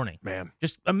 2-minute warning? Man.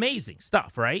 Just amazing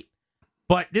stuff, right?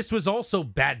 But this was also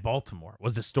bad Baltimore,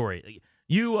 was the story.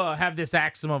 You have this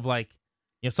axiom of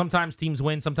sometimes teams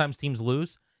win, sometimes teams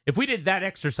lose. If we did that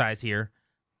exercise here,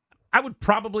 I would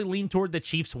probably lean toward the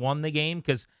Chiefs won the game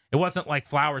because it wasn't like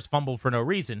Flowers fumbled for no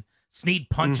reason. Snead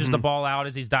punches the ball out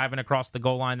as he's diving across the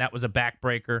goal line. That was a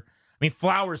backbreaker. I mean,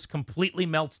 Flowers completely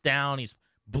melts down. He's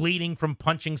bleeding from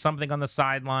punching something on the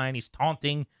sideline. He's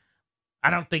taunting. I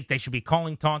don't think they should be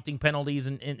calling taunting penalties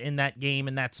in that game,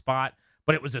 in that spot.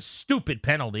 But it was a stupid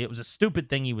penalty. It was a stupid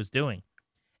thing he was doing.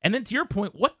 And then to your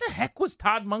point, what the heck was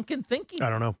Todd Monken thinking? I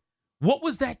don't know. What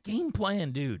was that game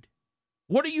plan, dude?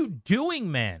 What are you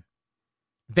doing, man?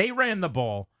 They ran the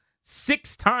ball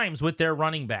 6 times with their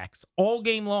running backs all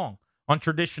game long on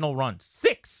traditional runs.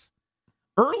 6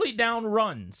 early down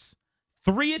runs,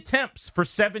 3 attempts for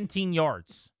 17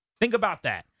 yards. Think about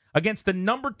that. Against the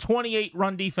number 28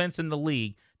 run defense in the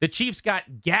league, the Chiefs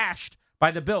got gashed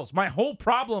by the Bills. My whole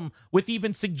problem with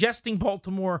even suggesting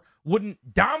Baltimore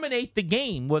wouldn't dominate the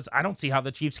game was I don't see how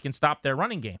the Chiefs can stop their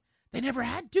running game. They never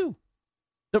had to.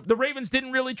 The Ravens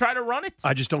didn't really try to run it.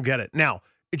 I just don't get it. Now,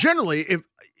 generally, if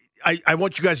I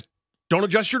want you guys, don't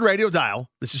adjust your radio dial.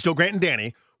 This is still Grant and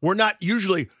Danny. We're not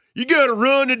usually, you got to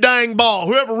run the dang ball.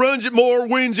 Whoever runs it more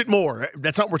wins it more.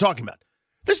 That's not what we're talking about.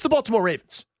 This is the Baltimore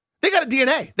Ravens. They got a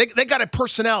DNA. They got a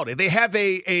personality. They have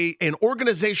an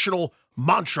organizational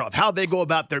mantra of how they go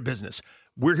about their business.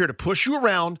 We're here to push you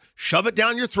around, shove it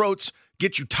down your throats,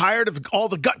 get you tired of all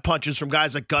the gut punches from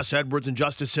guys like Gus Edwards and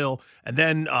Justice Hill, and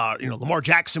then Lamar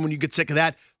Jackson when you get sick of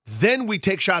that. Then we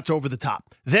take shots over the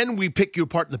top. Then we pick you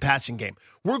apart in the passing game.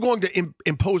 We're going to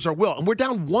impose our will. And we're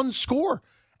down 1 score.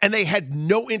 And they had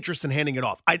no interest in handing it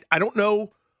off. I don't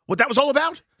know what that was all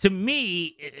about. To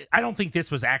me, I don't think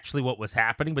this was actually what was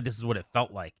happening, but this is what it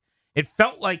felt like. It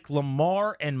felt like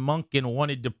Lamar and Monken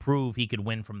wanted to prove he could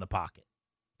win from the pocket.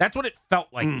 That's what it felt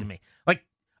like to me. Like,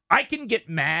 I can get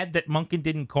mad that Monken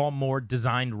didn't call more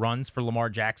designed runs for Lamar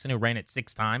Jackson, who ran it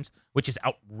 6 times, which is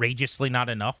outrageously not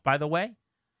enough, by the way.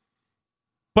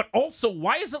 But also,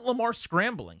 why isn't Lamar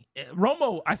scrambling?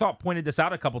 Romo, I thought, pointed this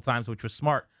out a couple times, which was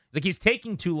smart. It's like he's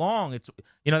taking too long. It's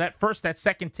that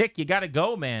second tick, you got to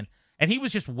go, man. And he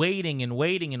was just waiting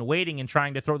and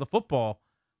trying to throw the football.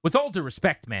 With all due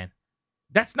respect, man,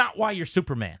 that's not why you're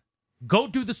Superman. Go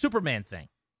do the Superman thing.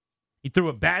 He threw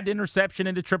a bad interception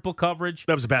into triple coverage.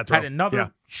 That was a bad throw. Had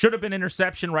another should have been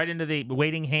interception right into the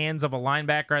waiting hands of a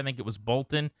linebacker. I think it was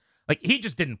Bolton. Like, he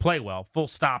just didn't play well, full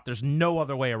stop. There's no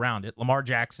other way around it. Lamar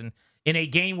Jackson, in a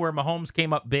game where Mahomes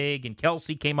came up big and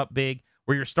Kelsey came up big,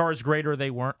 where your stars greater, they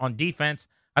weren't. On defense,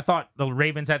 I thought the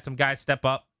Ravens had some guys step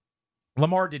up.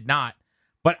 Lamar did not.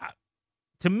 But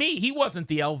to me, he wasn't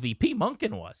the LVP.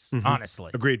 Monken was,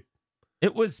 honestly. Agreed.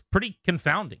 It was pretty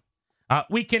confounding.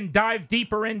 We can dive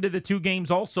deeper into the 2 games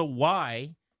also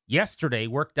why yesterday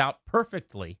worked out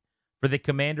perfectly for the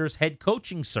Commanders' head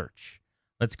coaching search.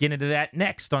 Let's get into that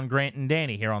next on Grant and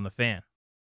Danny here on The Fan.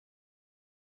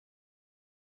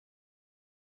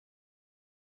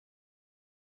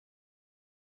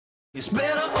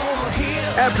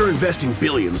 After investing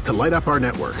billions to light up our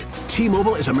network,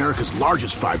 T-Mobile is America's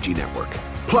largest 5G network.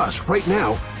 Plus, right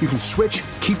now, you can switch,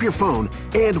 keep your phone,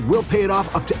 and we'll pay it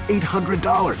off up to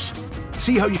 $800.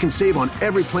 See how you can save on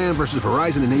every plan versus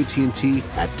Verizon and AT&T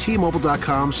at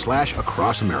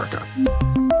T-Mobile.com/across America.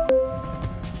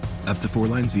 Up to 4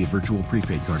 lines via virtual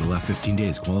prepaid card. Allow 15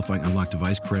 days. Qualifying unlocked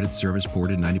device credit service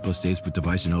ported 90+ days with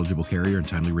device and eligible carrier and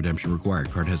timely redemption required.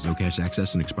 Card has no cash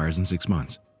access and expires in 6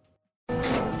 months.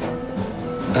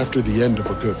 After the end of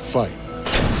a good fight,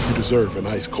 you deserve an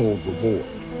ice-cold reward.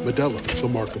 Modelo is the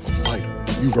mark of a fighter.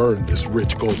 You've earned this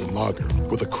rich golden lager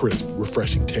with a crisp,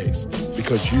 refreshing taste.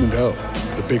 Because you know,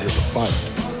 the bigger the fight,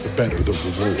 the better the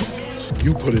reward.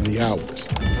 You put in the hours,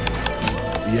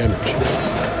 the energy,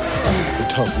 the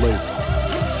tough labor.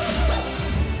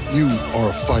 You are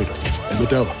a fighter, and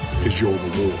Modelo is your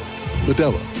reward.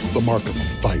 Modelo, the mark of a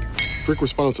fighter. Drink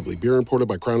responsibly. Beer imported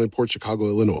by Crown Imports, Chicago,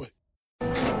 Illinois.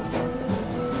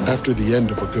 After the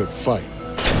end of a good fight,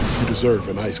 you deserve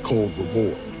an ice-cold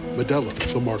reward. Modelo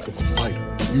is the mark of a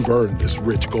fighter. You've earned this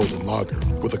rich golden lager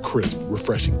with a crisp,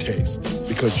 refreshing taste.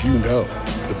 Because you know,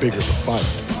 the bigger the fight,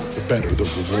 the better the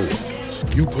reward.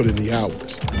 You put in the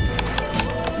hours,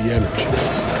 the energy,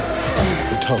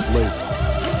 the tough labor.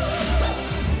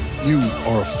 You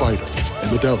are a fighter,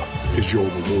 and Modelo is your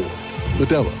reward.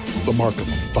 Modelo, the mark of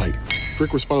a fighter.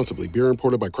 Drink responsibly. Beer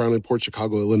imported by Crown Imports,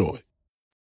 Chicago, Illinois.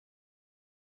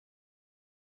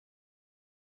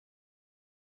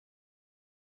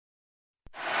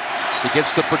 He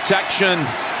gets the protection.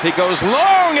 He goes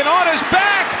long and on his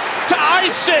back to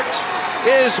ice it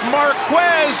is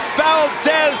Marquez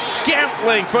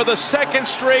Valdez-Scantling for the second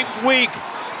straight week.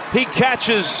 He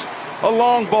catches a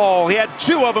long ball. He had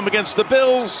 2 of them against the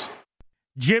Bills.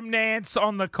 Jim Nantz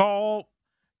on the call.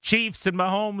 Chiefs and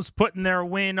Mahomes putting their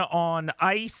win on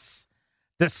ice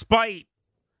despite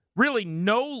really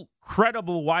no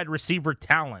credible wide receiver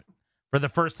talent for the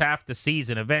first half of the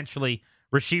season. Eventually,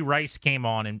 Rashee Rice came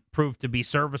on and proved to be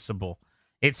serviceable.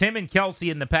 It's him and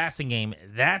Kelsey in the passing game.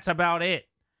 That's about it.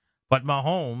 But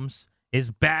Mahomes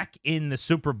is back in the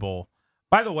Super Bowl.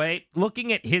 By the way,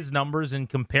 looking at his numbers and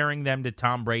comparing them to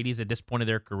Tom Brady's at this point of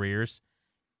their careers,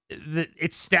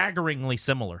 it's staggeringly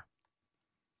similar.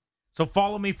 So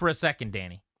follow me for a second,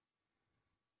 Danny.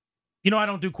 You know, I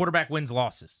don't do quarterback wins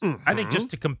losses. Mm-hmm. I think just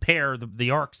to compare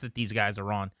the arcs that these guys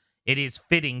are on, it is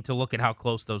fitting to look at how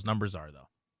close those numbers are, though.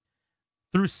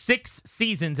 Through 6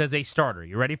 seasons as a starter.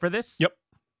 You ready for this? Yep.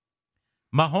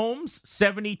 Mahomes,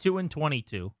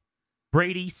 72-22.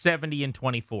 Brady,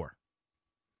 70-24.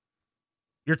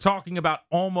 You're talking about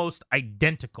almost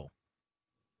identical.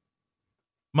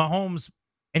 Mahomes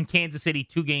and Kansas City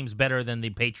 2 games better than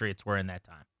the Patriots were in that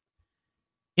time.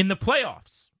 In the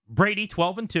playoffs, Brady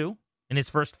 12-2 in his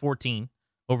first 14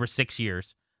 over 6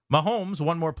 years. Mahomes,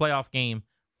 1 more playoff game,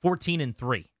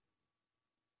 14-3.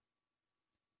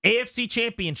 AFC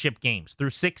Championship games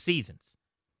through 6 seasons.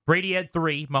 Brady had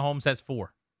 3, Mahomes has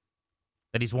 4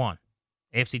 that he's won.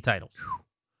 AFC titles.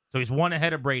 So he's 1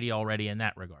 ahead of Brady already in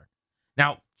that regard.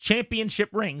 Now, championship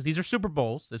rings, these are Super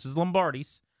Bowls. This is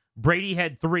Lombardi's. Brady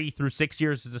had 3 through 6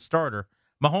 years as a starter.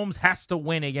 Mahomes has to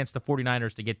win against the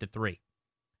 49ers to get to 3.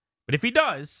 But if he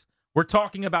does, we're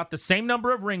talking about the same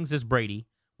number of rings as Brady,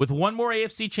 with 1 more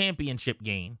AFC Championship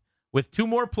game, with 2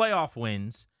 more playoff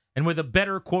wins, and with a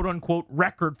better quote-unquote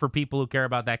record for people who care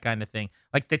about that kind of thing.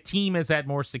 Like the team has had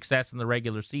more success in the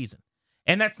regular season.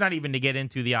 And that's not even to get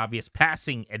into the obvious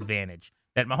passing advantage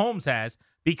that Mahomes has,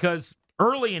 because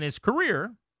early in his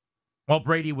career, while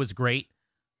Brady was great,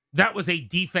 that was a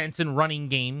defense and running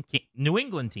game New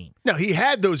England team. Now, he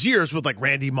had those years with like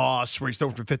Randy Moss where he's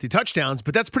thrown for 50 touchdowns,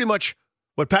 but that's pretty much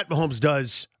what Pat Mahomes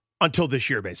does until this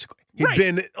year, basically. He'd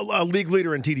been a league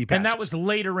leader in TD passes. And that was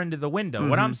later into the window.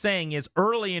 What I'm saying is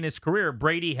early in his career,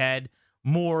 Brady had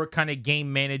more kind of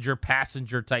game manager,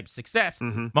 passenger type success.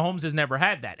 Mahomes has never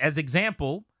had that. As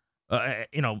example,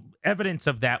 evidence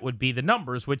of that would be the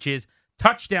numbers, which is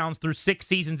touchdowns through 6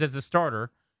 seasons as a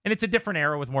starter. And it's a different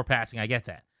era with more passing. I get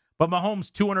that. But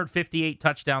Mahomes, 258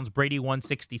 touchdowns. Brady,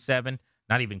 167.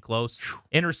 Not even close.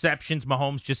 Interceptions,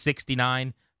 Mahomes, just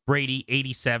 69. Brady,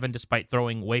 87, despite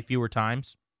throwing way fewer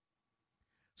times.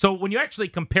 So when you actually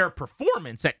compare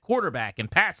performance at quarterback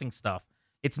and passing stuff,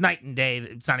 it's night and day.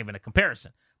 It's not even a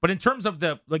comparison. But in terms of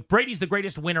Brady's the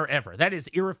greatest winner ever. That is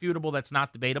irrefutable. That's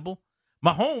not debatable.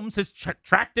 Mahomes has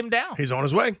tracked him down. He's on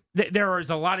his way. There is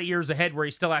a lot of years ahead where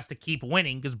he still has to keep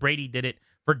winning because Brady did it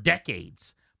for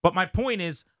decades. But my point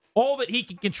is, all that he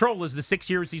can control is the 6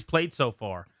 years he's played so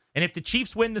far. And if the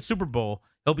Chiefs win the Super Bowl,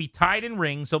 he'll be tied in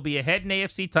rings, he'll be ahead in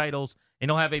AFC titles, and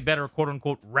he'll have a better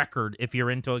quote-unquote record if you're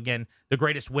into, again, the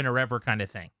greatest winner ever kind of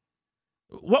thing.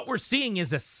 What we're seeing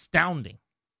is astounding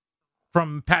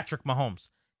from Patrick Mahomes.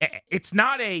 It's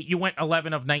not you went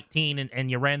 11 of 19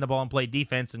 and you ran the ball and played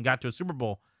defense and got to a Super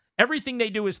Bowl. Everything they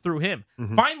do is through him.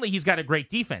 Finally, he's got a great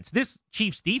defense. This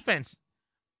Chiefs defense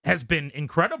has been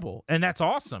incredible, and that's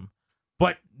awesome.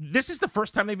 But this is the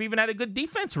first time they've even had a good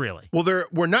defense, really. Well,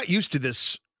 we're not used to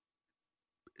this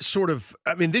sort of.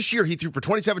 I mean, this year he threw for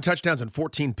 27 touchdowns and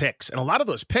 14 picks. And a lot of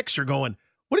those picks are going,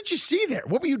 what did you see there?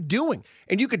 What were you doing?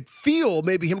 And you could feel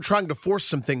maybe him trying to force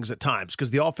some things at times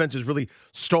because the offense is really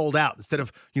stalled out. Instead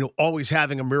of, always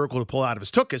having a miracle to pull out of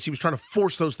his tuchus, he was trying to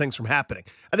force those things from happening.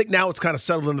 I think now it's kind of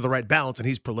settled into the right balance and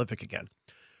he's prolific again.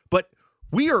 But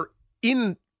we are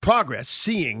in progress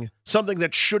seeing something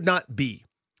that should not be.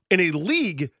 In a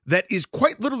league that is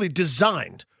quite literally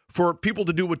designed for people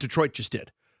to do what Detroit just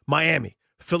did. Miami,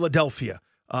 Philadelphia.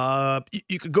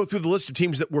 You could go through the list of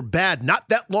teams that were bad not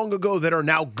that long ago that are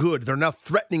now good. They're now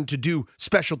threatening to do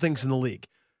special things in the league.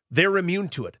 They're immune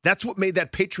to it. That's what made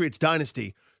that Patriots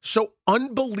dynasty so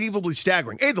unbelievably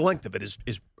staggering. The length of it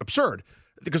is absurd.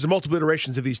 because of multiple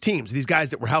iterations of these teams. These guys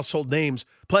that were household names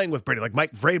playing with Brady, like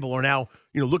Mike Vrabel, are now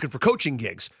looking for coaching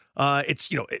gigs. It's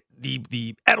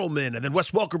the Edelman and then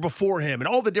Wes Welker before him and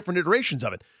all the different iterations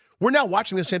of it. We're now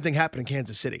watching the same thing happen in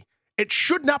Kansas City. It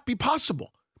should not be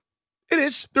possible. It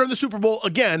is. They're in the Super Bowl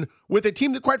again with a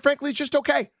team that, quite frankly, is just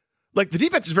okay. Like, the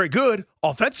defense is very good.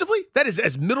 Offensively, that is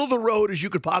as middle of the road as you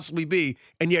could possibly be,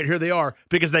 and yet here they are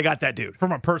because they got that dude.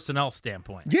 From a personnel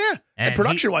standpoint. Yeah, and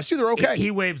production-wise, too, they're okay.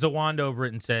 He waves a wand over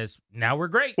it and says, now we're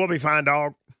great. We'll be fine,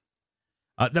 dog.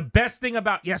 The best thing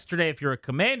about yesterday, if you're a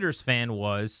Commanders fan,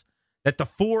 was that the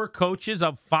 4 coaches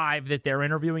of 5 that they're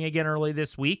interviewing again early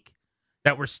this week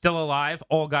that were still alive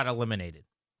all got eliminated.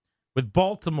 With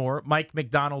Baltimore, Mike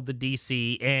McDonald, the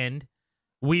DC, and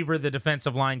Weaver, the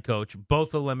defensive line coach,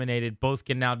 both eliminated. Both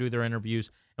can now do their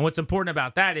interviews. And what's important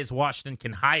about that is Washington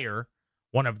can hire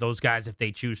one of those guys if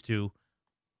they choose to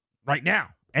right now,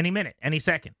 any minute, any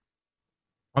second.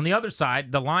 On the other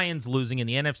side, the Lions losing in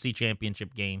the NFC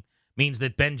Championship game means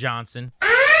that Ben Johnson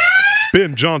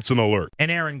alert,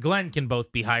 and Aaron Glenn can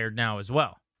both be hired now as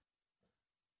well.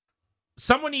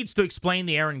 Someone needs to explain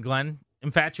the Aaron Glenn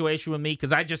infatuation with me,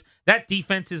 because that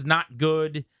defense is not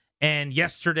good. And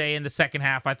yesterday in the second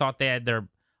half, I thought they had their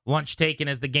lunch taken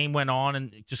as the game went on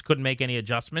and just couldn't make any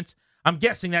adjustments. I'm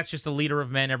guessing that's just the leader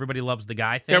of men. Everybody loves the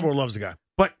guy thing. Everyone loves the guy.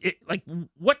 But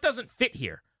what doesn't fit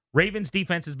here? Ravens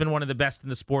defense has been one of the best in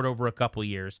the sport over a couple of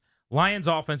years. Lions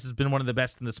offense has been one of the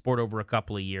best in the sport over a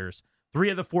couple of years. 3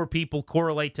 of the 4 people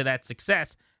correlate to that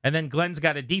success. And then Glenn's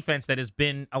got a defense that has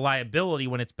been a liability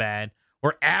when it's bad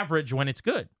or average when it's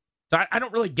good. So I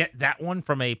don't really get that one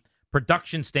from a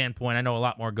production standpoint. I know a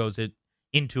lot more goes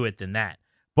into it than that.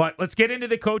 But let's get into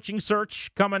the coaching search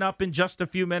coming up in just a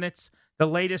few minutes. The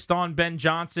latest on Ben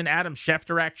Johnson. Adam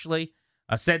Schefter actually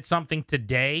said something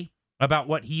today about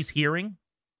what he's hearing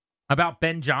about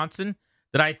Ben Johnson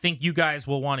that I think you guys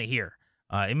will want to hear.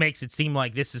 It makes it seem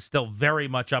like this is still very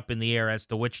much up in the air as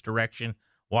to which direction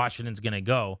Washington's going to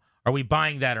go. Are we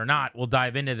buying that or not? We'll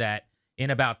dive into that in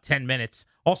about 10 minutes.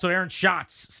 Also, Aaron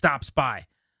Schatz stops by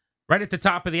right at the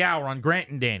top of the hour on Grant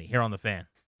and Danny here on The Fan.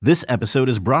 This episode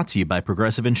is brought to you by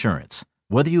Progressive Insurance.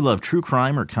 Whether you love true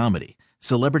crime or comedy,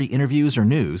 celebrity interviews or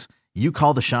news, you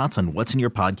call the shots on what's in your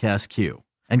podcast queue.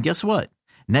 And guess what?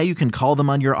 Now you can call them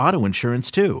on your auto insurance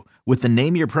too with the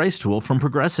Name Your Price tool from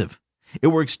Progressive. It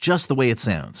works just the way it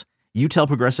sounds. You tell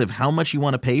Progressive how much you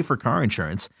want to pay for car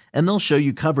insurance, and they'll show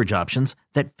you coverage options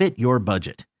that fit your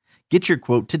budget. Get your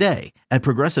quote today at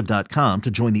Progressive.com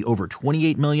to join the over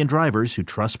 28 million drivers who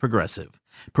trust Progressive.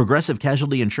 Progressive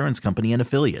Casualty Insurance Company and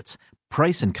Affiliates.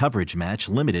 Price and coverage match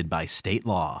limited by state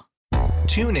law.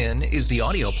 TuneIn is the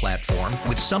audio platform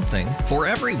with something for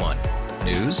everyone.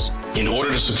 News. In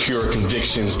order to secure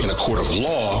convictions in a court of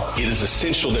law, it is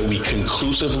essential that we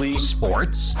conclusively.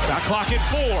 Sports. Shot clock at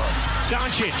 4.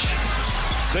 Doncic.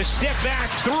 The step back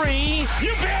 3.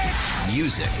 You bet.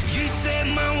 Music. You set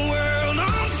my world on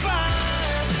fire.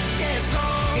 Yes,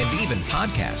 and even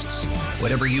podcasts.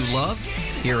 Whatever you love,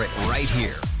 hear it right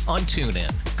here on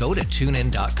TuneIn. Go to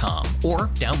TuneIn.com or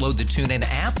download the TuneIn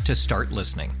app to start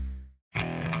listening.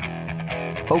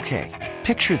 Okay,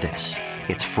 picture this.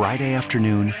 It's Friday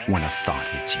afternoon when a thought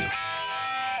hits you.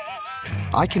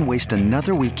 I can waste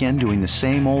another weekend doing the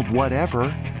same old whatever,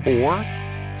 or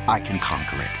I can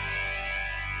conquer it.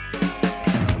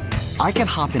 I can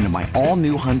hop into my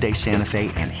all-new Hyundai Santa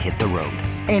Fe and hit the road.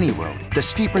 Any road. The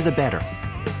steeper, the better.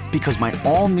 Because my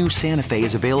all-new Santa Fe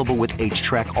is available with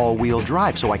H-Track all-wheel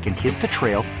drive, so I can hit the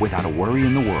trail without a worry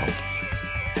in the world.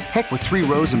 Heck, with 3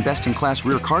 rows and best-in-class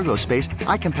rear cargo space,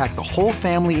 I can pack the whole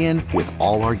family in with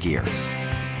all our gear.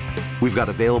 We've got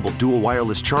available dual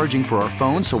wireless charging for our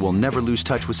phones, so we'll never lose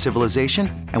touch with civilization,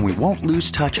 and we won't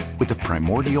lose touch with the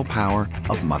primordial power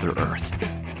of Mother Earth.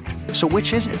 So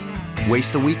which is it?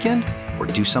 Waste the weekend or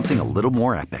do something a little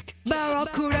more epic?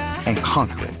 And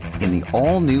conquer it in the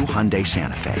all-new Hyundai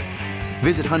Santa Fe.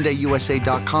 Visit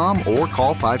HyundaiUSA.com or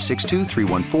call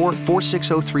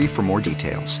 562-314-4603 for more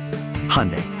details.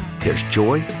 Hyundai, there's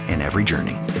joy in every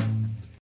journey.